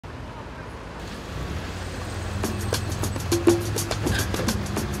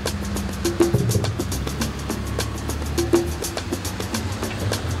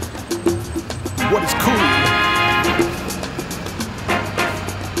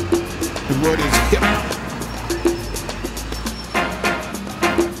What is hip?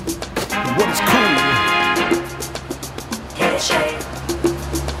 What is cool?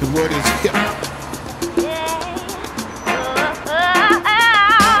 What is hip?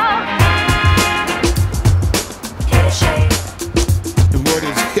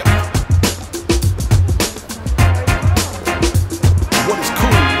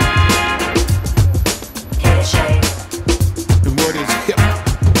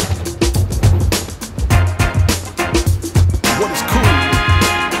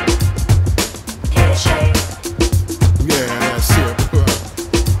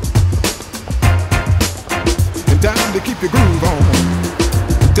 Time to keep your groove on.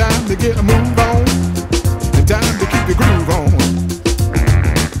 Time to get a move on. And time to keep your groove on.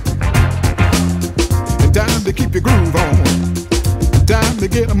 And time to keep your groove on. And time to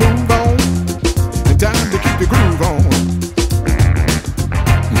get a move on. And time to keep your groove on.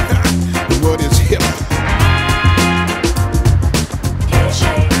 What is hip?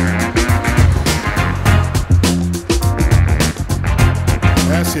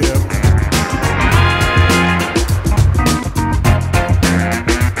 That's hip.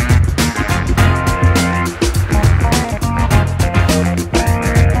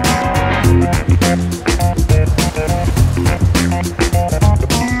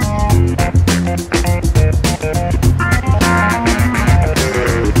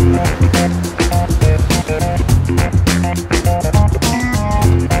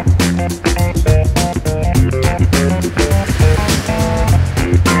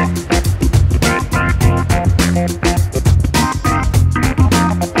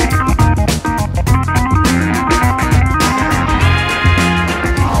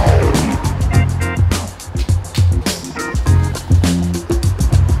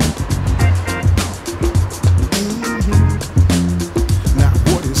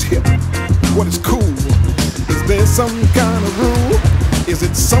 What is cool? Is there some kind of rule? Is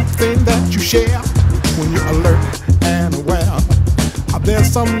it something that you share when you're alert and aware? Are there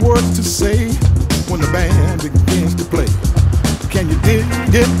some words to say when the band begins to play? Can you dig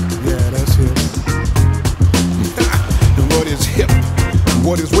it? Yeah, that's hip. And what is hip?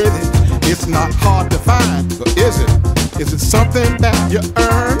 What is with it? It's not hard to find, or is it? Is it something that you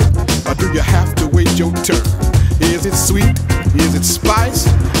earn, or do you have to wait your turn? Is it sweet? Is it spice?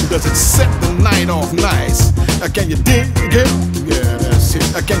 Does it set the night off nice? Can you dig it? Yeah, that's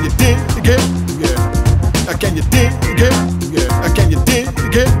it. Can you dig it? Yeah. Can you dig it? Yeah. Can you dig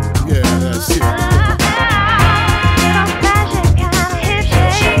it? Yeah, that's it.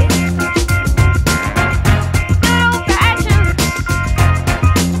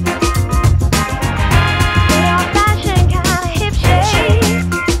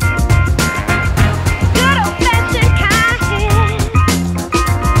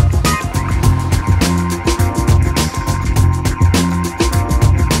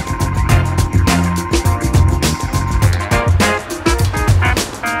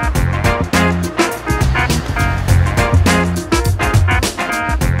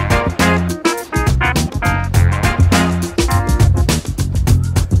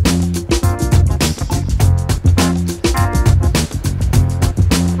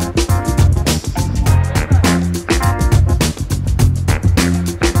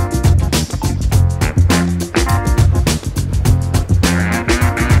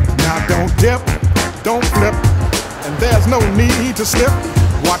 Dip, don't flip, and there's no need to slip.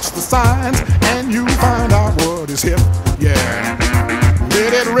 Watch the signs and you find out what is hip. Yeah,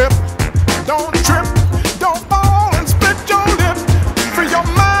 let it rip, don't trip, don't fall and split your lip. Free your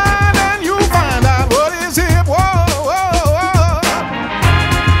mind and you find out what is hip. Whoa, whoa, whoa.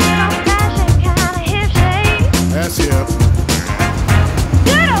 Old-fashioned kind of hip shake. That's hip.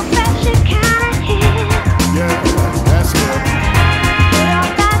 Good old-fashioned kind of hip. Yeah, that's hip.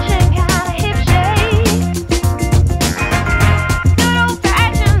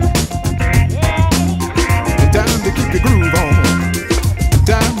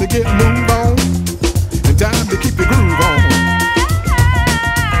 Get a move on, and time to keep your groove on,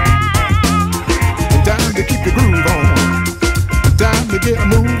 and time to keep your groove on, and time to get a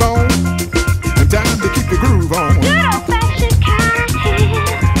move on, and time to keep your groove on. Good old-fashioned kind of hip.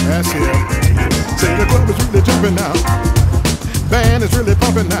 That's it. Say the club is really jumping now, band is really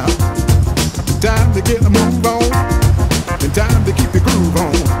pumping now. Time to get a move on, and time to keep your groove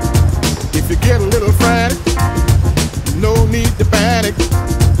on. If you get a little frantic, no need to panic.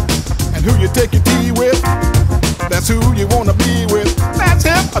 And who you take your tea with, that's who you wanna be with. That's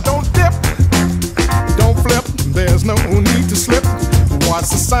hip. Don't dip, don't flip. There's no need to slip. Watch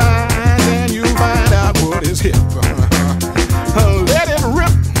the signs and you find out what is hip.